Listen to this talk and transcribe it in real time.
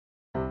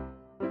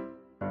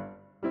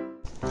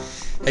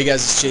Hey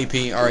guys, it's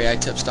JP,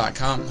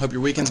 REITips.com. Hope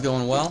your weekend's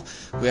going well.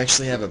 We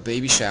actually have a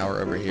baby shower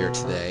over here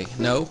today.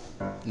 No,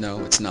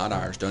 it's not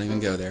ours. Don't even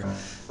go there.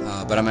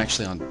 But I'm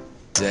actually on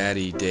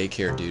daddy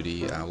daycare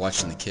duty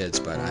watching the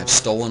kids, but I've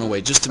stolen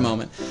away just a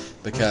moment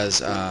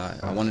because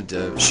I wanted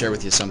to share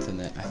with you something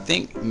that I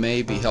think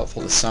may be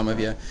helpful to some of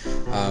you.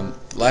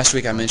 Last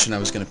week I mentioned I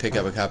was going to pick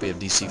up a copy of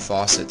DC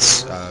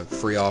Fawcett's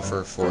free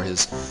offer for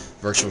his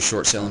virtual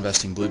short sale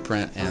investing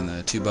blueprint and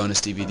the 2 bonus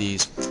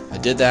DVDs. I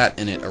did that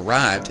and it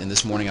arrived, and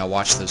this morning I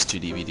watched those 2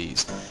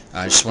 DVDs.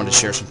 I just wanted to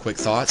share some quick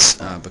thoughts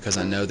because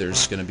I know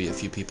there's going to be a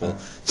few people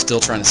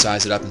still trying to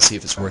size it up and see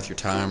if it's worth your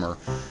time or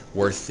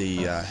worth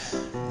the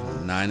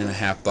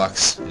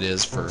 $9.50 it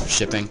is for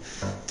shipping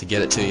to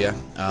get it to you.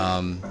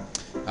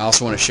 I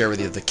also want to share with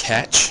you the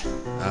catch,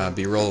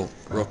 be real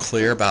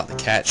clear about the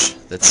catch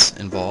that's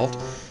involved,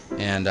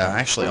 and I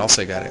actually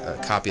also got a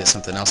copy of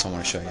something else I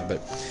want to show you.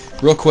 But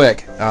real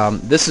quick,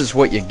 this is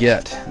what you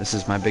get. This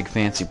is my big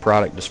fancy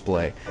product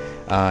display.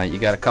 You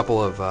got a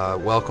couple of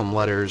welcome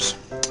letters,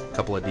 a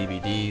couple of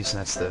DVDs.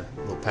 That's the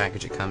little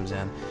package it comes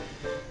in.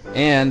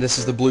 And this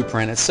is the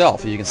blueprint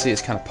itself. You can see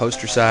it's kind of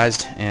poster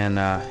sized, and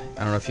I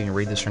don't know if you can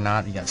read this or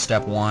not. You got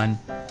step 1,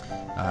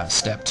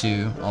 step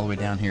 2, all the way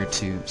down here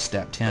to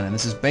step 10. And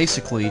this is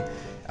basically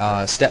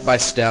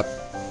step-by-step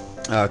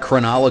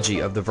chronology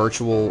of the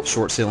virtual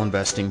short sale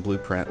investing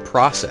blueprint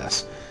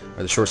process,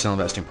 or the short sale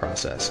investing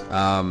process.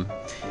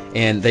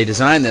 And they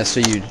designed this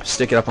so you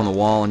stick it up on the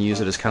wall and use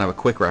it as kind of a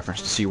quick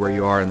reference to see where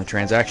you are in the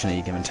transaction at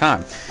any given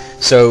time.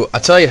 So I'll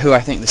tell you who I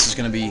think this is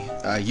going to be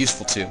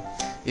useful to.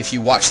 If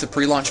you watch the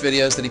pre-launch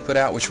videos that he put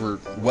out, which were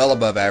well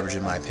above average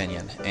in my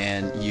opinion,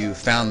 and you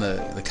found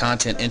the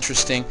content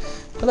interesting.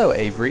 Hello,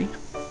 Avery.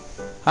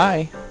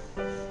 Hi.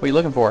 What are you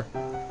looking for?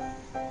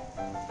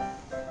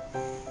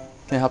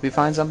 Can I help you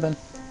find something?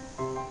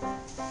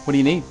 What do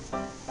you need?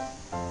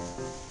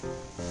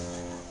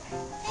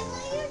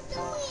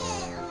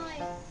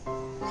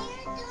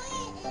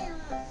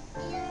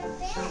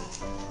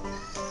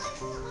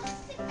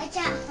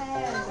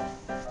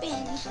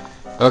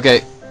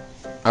 Okay.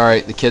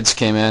 Alright, the kids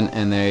came in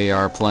and they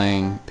are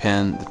playing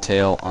Pin the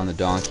Tail on the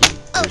Donkey.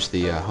 There's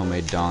the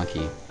homemade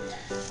donkey.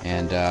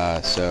 And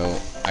so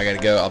I gotta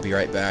go. I'll be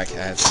right back. I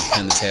have some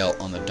Pin the Tail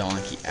on the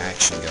Donkey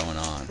action going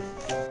on.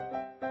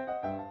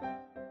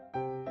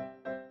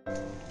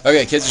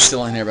 Okay, kids are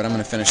still in here, but I'm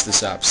going to finish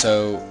this up.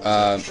 So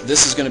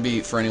this is going to be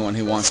for anyone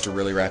who wants to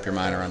really wrap your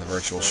mind around the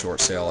virtual short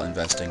sale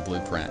investing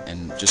blueprint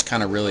and just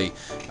kind of really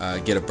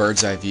get a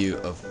bird's eye view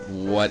of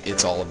what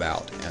it's all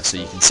about. So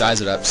you can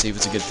size it up, see if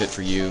it's a good fit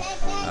for you,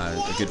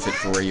 a good fit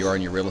for where you are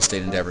in your real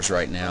estate endeavors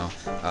right now.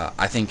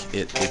 I think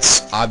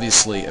it's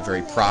obviously a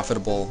very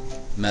profitable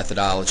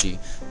methodology,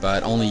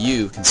 but only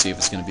you can see if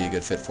it's going to be a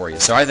good fit for you.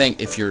 So I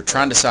think if you're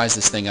trying to size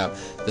this thing up,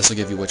 this will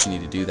give you what you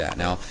need to do that.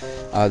 Now,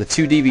 the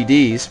 2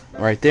 DVDs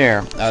right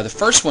there, the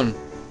first one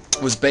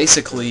was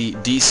basically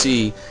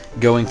DC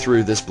going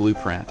through this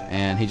blueprint,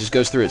 and he just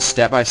goes through it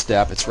step by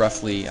step. It's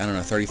roughly, I don't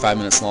know, 35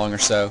 minutes long or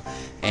so,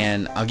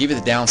 and I'll give you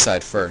the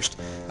downside first.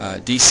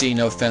 DC,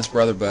 no offense,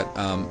 brother, but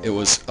it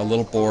was a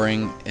little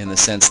boring in the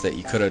sense that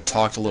you could have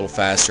talked a little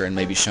faster and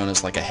maybe shown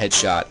us like a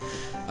headshot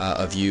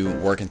of you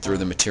working through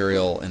the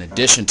material in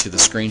addition to the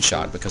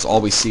screenshot, because all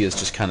we see is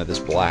just kind of this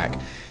black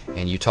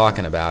and you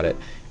talking about it.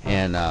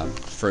 And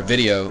for a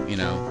video, you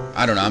know,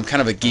 I don't know, I'm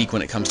kind of a geek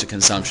when it comes to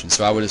consumption,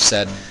 so I would have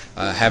said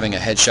having a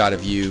headshot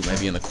of you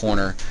maybe in the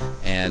corner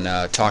and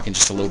talking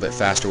just a little bit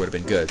faster would have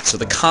been good. So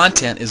the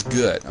content is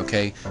good,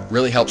 okay?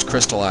 Really helps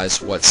crystallize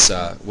what's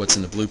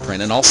in the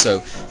blueprint, and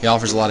also he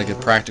offers a lot of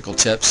good practical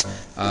tips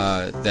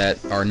that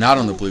are not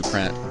on the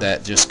blueprint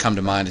that just come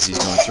to mind as he's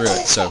going through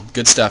it. So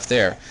good stuff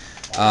there.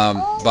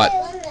 But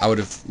I would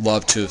have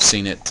loved to have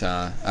seen it.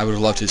 I would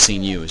have loved to have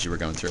seen you as you were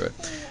going through it.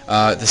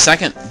 The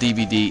second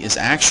DVD is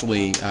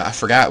actually, I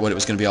forgot what it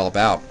was going to be all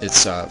about.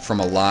 It's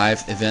from a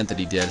live event that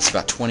he did. It's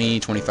about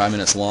 20-25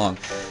 minutes long,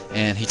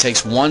 and he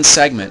takes one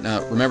segment.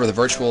 Now, remember, the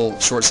virtual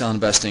short sale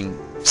investing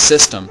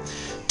system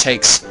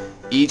takes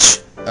each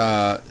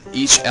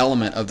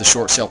element of the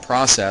short sale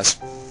process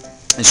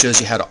and shows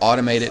you how to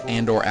automate it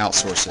and or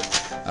outsource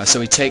it.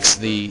 So he takes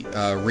the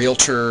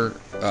realtor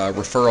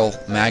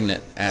referral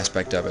magnet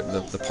aspect of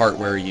it, the part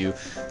where you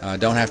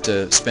don't have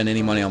to spend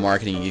any money on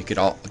marketing. You could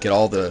get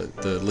all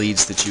the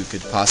leads that you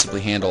could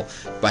possibly handle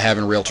by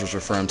having realtors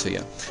refer them to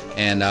you.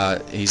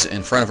 And he's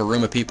in front of a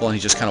room of people, and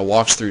he just kind of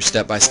walks through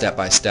step by step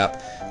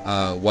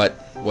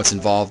what's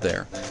involved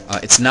there.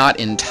 It's not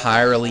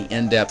entirely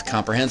in-depth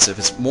comprehensive.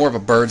 It's more of a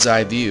bird's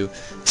eye view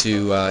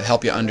to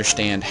help you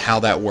understand how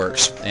that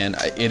works. And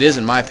it is,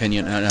 in my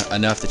opinion,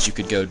 enough that you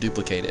could go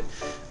duplicate it.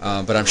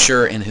 But I'm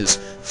sure in his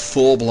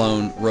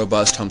full-blown,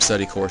 robust home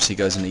study course, he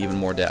goes into even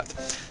more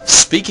depth.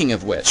 Speaking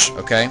of which,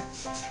 okay,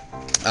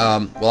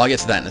 well, I'll get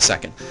to that in a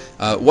second.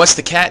 What's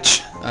the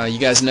catch? You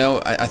guys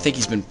know, I think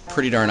he's been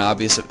pretty darn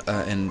obvious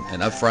and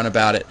upfront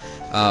about it.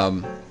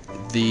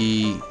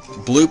 The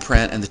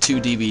blueprint and the 2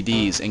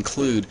 DVDs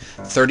include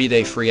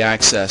 30-day free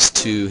access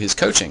to his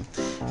coaching.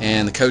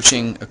 And the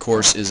coaching, of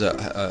course, is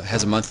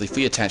has a monthly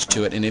fee attached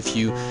to it. And if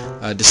you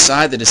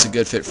decide that it's a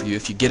good fit for you,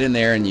 if you get in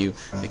there and you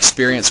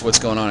experience what's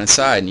going on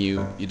inside and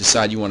you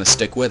decide you want to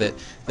stick with it,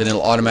 then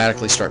it'll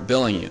automatically start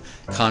billing you.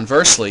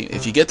 Conversely,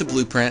 if you get the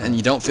blueprint and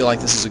you don't feel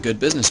like this is a good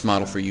business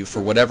model for you for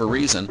whatever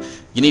reason,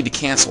 you need to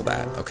cancel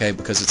that, okay?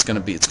 Because it's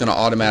going to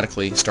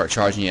automatically start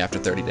charging you after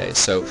 30 days.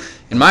 So,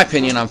 in my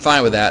opinion, I'm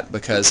fine with that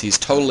because he's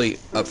totally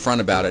upfront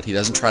about it. He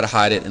doesn't try to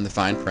hide it in the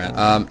fine print.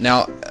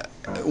 Now,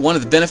 one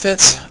of the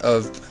benefits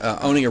of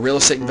owning a real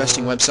estate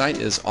investing website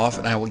is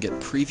often I will get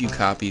preview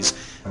copies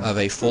of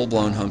a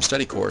full-blown home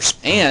study course,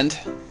 and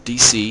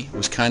DC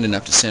was kind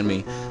enough to send me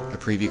a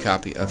preview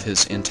copy of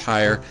his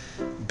entire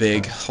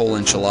big whole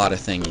enchilada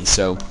thingy.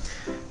 So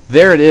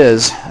there it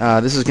is.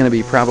 This is going to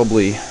be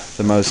probably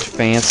the most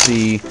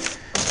fancy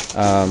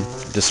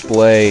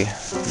display,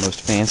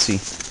 most fancy.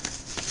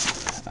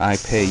 I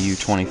pay you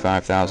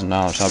 $25,000.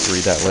 I'll have to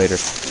read that later.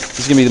 This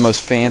is going to be the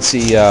most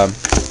fancy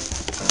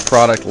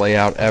product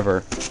layout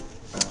ever.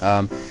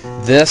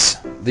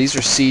 These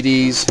are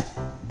CDs,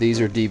 these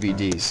are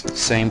DVDs.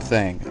 Same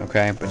thing,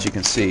 okay? But you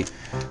can see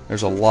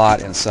there's a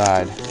lot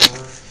inside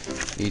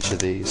each of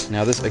these.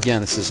 Now this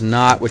is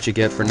not what you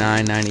get for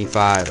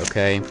 $9.95,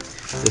 okay?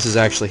 This is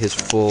actually his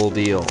full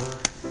deal.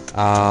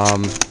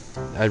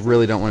 I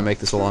really don't want to make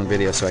this a long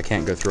video, so I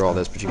can't go through all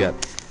this, but you got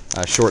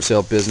short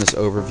sale business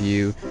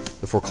overview,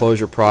 the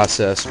foreclosure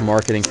process,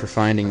 marketing for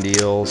finding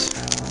deals,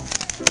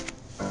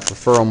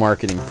 referral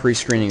marketing,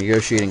 pre-screening,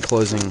 negotiating,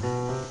 closing,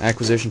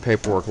 acquisition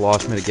paperwork,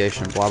 loss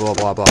mitigation, blah, blah,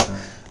 blah, blah.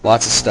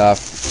 Lots of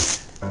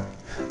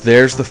stuff.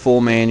 There's the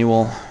full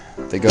manual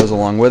that goes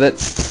along with it.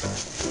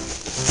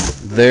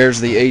 There's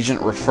the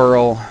agent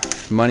referral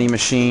money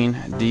machine,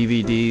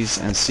 DVDs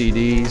and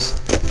CDs.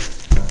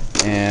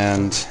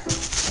 And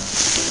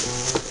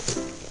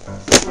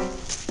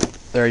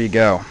there you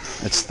go.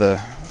 It's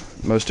the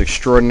most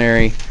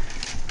extraordinary,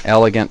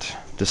 elegant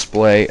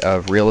display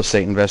of real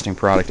estate investing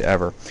product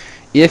ever.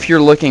 If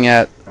you're looking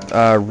at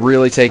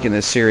really taking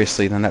this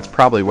seriously, then that's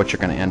probably what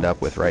you're going to end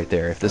up with right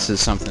there, if this is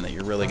something that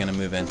you're really going to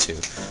move into.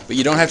 But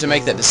you don't have to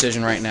make that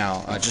decision right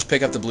now. Just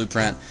pick up the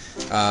blueprint.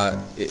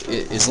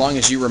 As long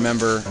as you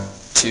remember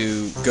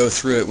to go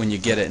through it when you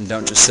get it and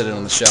don't just sit it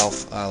on the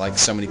shelf like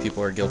so many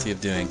people are guilty of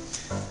doing.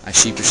 I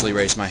sheepishly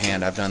raise my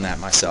hand. I've done that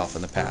myself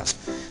in the past.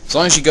 As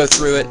long as you go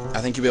through it,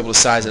 I think you'll be able to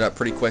size it up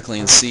pretty quickly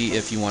and see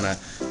if you want to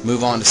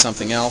move on to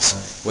something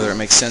else, whether it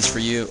makes sense for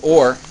you,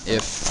 or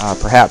if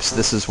perhaps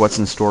this is what's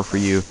in store for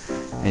you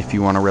if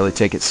you want to really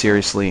take it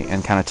seriously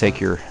and kind of take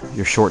your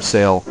short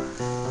sale